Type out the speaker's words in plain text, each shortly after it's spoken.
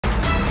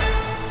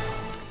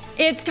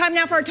It's time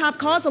now for our top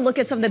calls, a look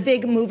at some of the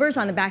big movers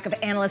on the back of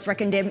analyst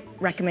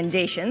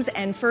recommendations.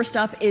 And first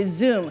up is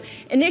Zoom,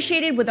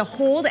 initiated with a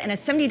hold and a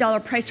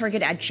 $70 price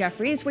target at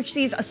Jefferies, which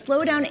sees a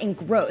slowdown in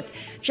growth.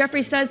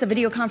 Jefferies says the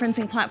video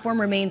conferencing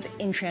platform remains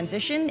in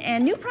transition,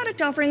 and new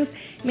product offerings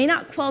may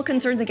not quell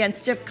concerns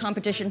against stiff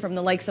competition from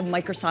the likes of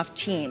Microsoft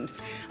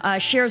Teams.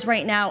 Shares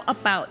right now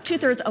up about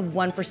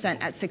 2/3%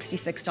 at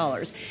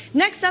 $66.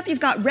 Next up, you've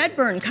got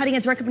Redburn cutting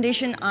its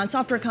recommendation on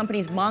software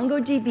companies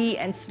MongoDB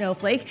and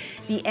Snowflake.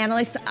 The analyst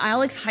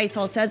Alex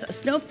Heitzel says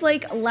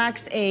Snowflake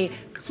lacks a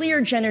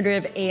clear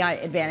generative AI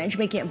advantage,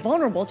 making it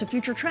vulnerable to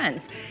future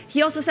trends.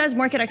 He also says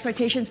market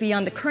expectations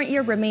beyond the current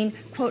year remain,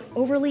 quote,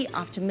 overly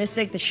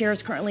optimistic. The share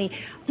is currently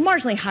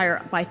marginally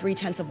higher by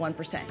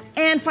 0.3%.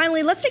 And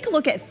finally, let's take a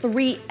look at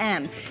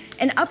 3M.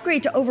 An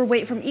upgrade to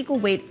overweight from equal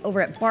weight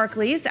over at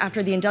Barclays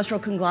after the industrial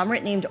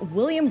conglomerate named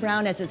William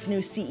Brown as its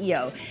new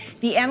CEO.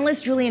 The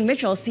analyst Julian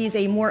Mitchell sees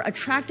a more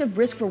attractive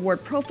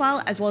risk-reward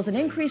profile as well as an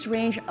increased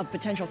range of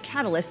potential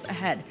catalysts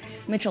ahead.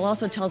 Mitchell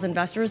also tells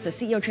investors the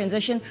CEO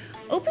transition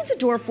opens the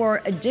door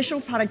for additional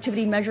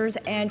productivity measures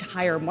and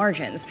higher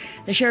margins.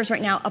 The shares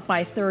right now up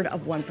by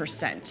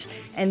 1/3%.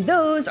 And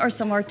those are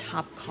some of our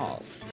top calls.